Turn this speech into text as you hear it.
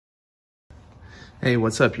Hey,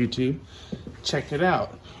 what's up, YouTube? Check it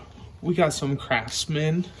out. We got some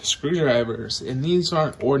Craftsman screwdrivers, and these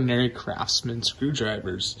aren't ordinary Craftsman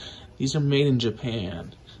screwdrivers. These are made in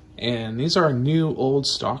Japan, and these are new old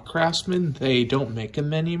stock Craftsman. They don't make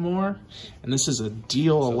them anymore, and this is a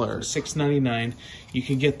deal alert. For $6.99, you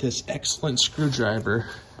can get this excellent screwdriver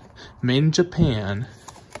made in Japan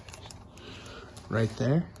right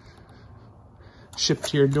there, shipped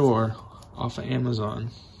to your door off of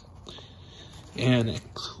Amazon. And it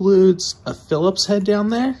includes a Phillips head down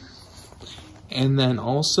there, and then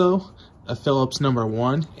also a Phillips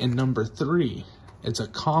 #1 and #3. It's a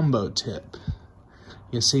combo tip.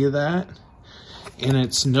 You see that? And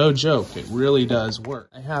it's no joke, it really does work.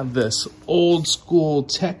 I have this old school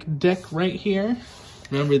tech deck right here.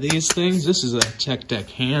 Remember these things? This is a tech deck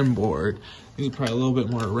handboard. These are probably a little bit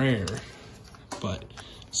more rare, but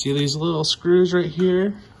see these little screws right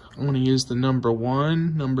here? I'm going to use the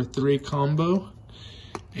 #1, #3 combo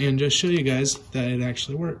and just show you guys that it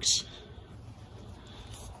actually works.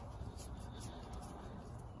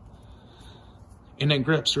 And it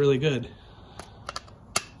grips really good.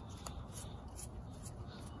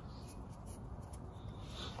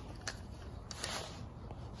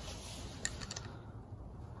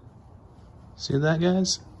 See that,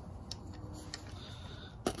 guys?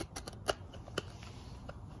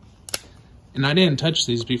 And I didn't touch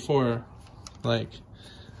these before, like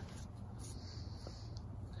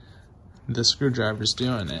the screwdriver's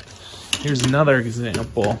doing it. Here's another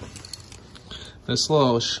example. This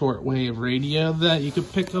little shortwave radio that you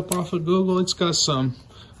could pick up off of Google. It's got some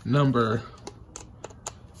 #1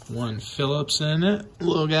 Phillips in it,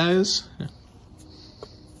 little guys.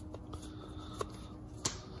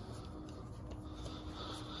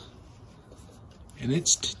 And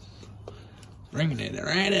it's bringing it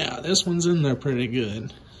right out. This one's in there pretty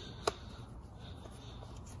good.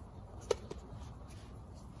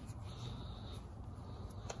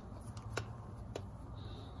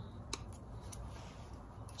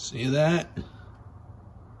 See that?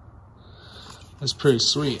 That's pretty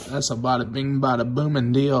sweet. That's a bada bing bada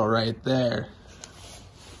booming deal right there.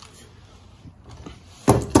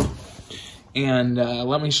 And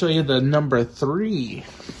let me show you the #3.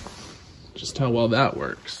 Just how well that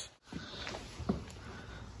works.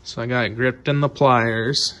 So I got it gripped in the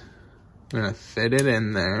pliers. I'm gonna fit it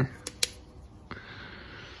in there.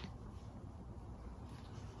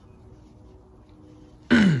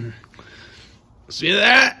 See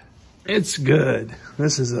that? It's good.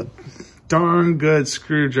 This is a darn good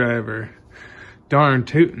screwdriver. Darn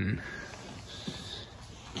tootin'.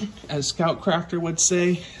 As Scout Crafter would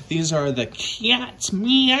say, these are the cat's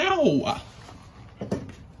meow.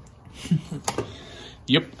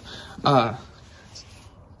 Yep.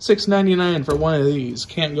 $6.99 for one of these.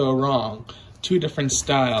 Can't go wrong. 2 different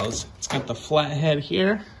styles. It's got the flat head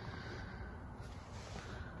here.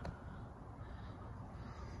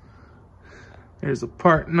 Here's the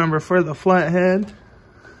part number for the flat head.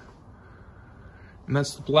 And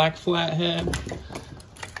that's the black flat head.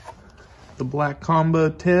 The black combo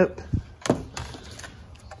tip.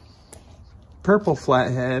 Purple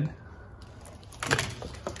flat head.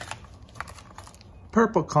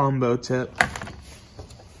 Purple combo tip.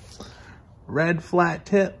 Red flat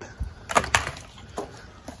tip.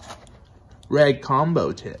 Red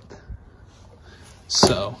combo tip.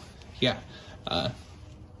 So, yeah.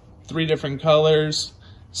 3 different colors,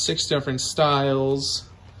 6 different styles.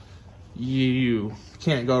 You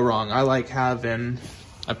can't go wrong. I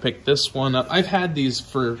picked this one up. I've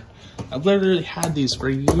literally had these for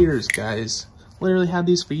years, guys. Literally had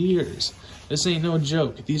these for years. This ain't no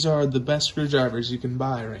joke. These are the best screwdrivers you can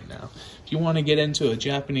buy right now. If you want to get into a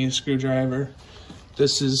Japanese screwdriver,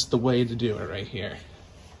 this is the way to do it right here.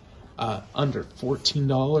 Under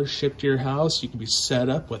 $14 shipped to your house, you can be set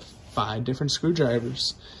up with 5 different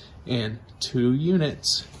screwdrivers and 2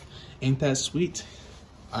 units. Ain't that sweet?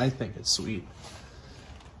 I think it's sweet.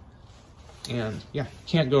 And yeah,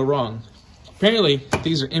 can't go wrong. Apparently,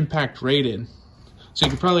 these are impact rated. So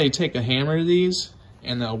you can probably take a hammer to these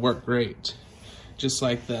and they'll work great. Just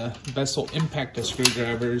like the Vessel Impact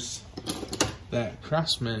screwdrivers that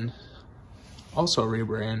Craftsman also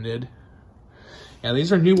rebranded. Yeah,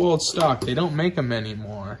 these are new old stock. They don't make them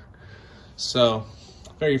anymore. So,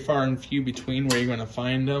 very far and few between where you're going to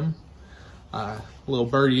find them. Little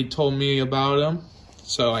birdie told me about them.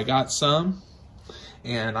 So I got some.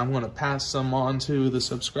 And I'm going to pass some on to the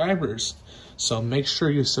subscribers. So make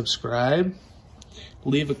sure you subscribe.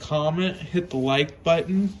 Leave a comment, hit the like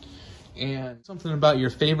button, and something about your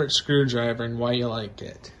favorite screwdriver and why you like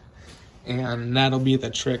it. And that'll be the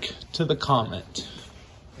trick to the comment.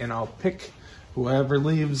 And I'll pick whoever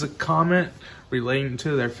leaves a comment relating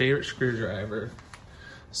to their favorite screwdriver.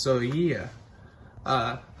 So yeah,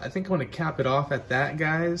 I think I'm gonna cap it off at that,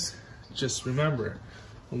 guys. Just remember,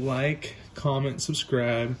 like, comment,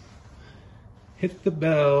 subscribe, hit the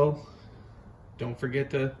bell. Don't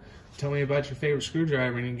forget to tell me about your favorite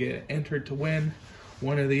screwdriver and you get entered to win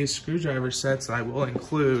one of these screwdriver sets. I will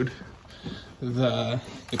include the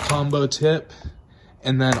combo tip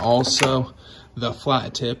and then also the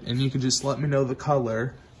flat tip, and you can just let me know the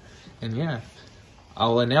color, and yeah,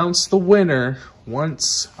 I'll announce the winner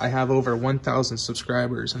once I have over 1,000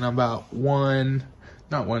 subscribers, and I'm about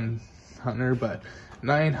not 100, but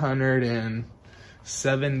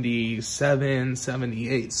 977,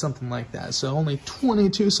 78, something like that. So only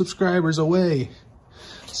 22 subscribers away.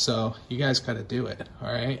 So you guys gotta do it,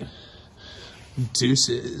 all right?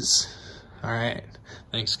 Deuces. All right,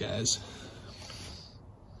 thanks guys.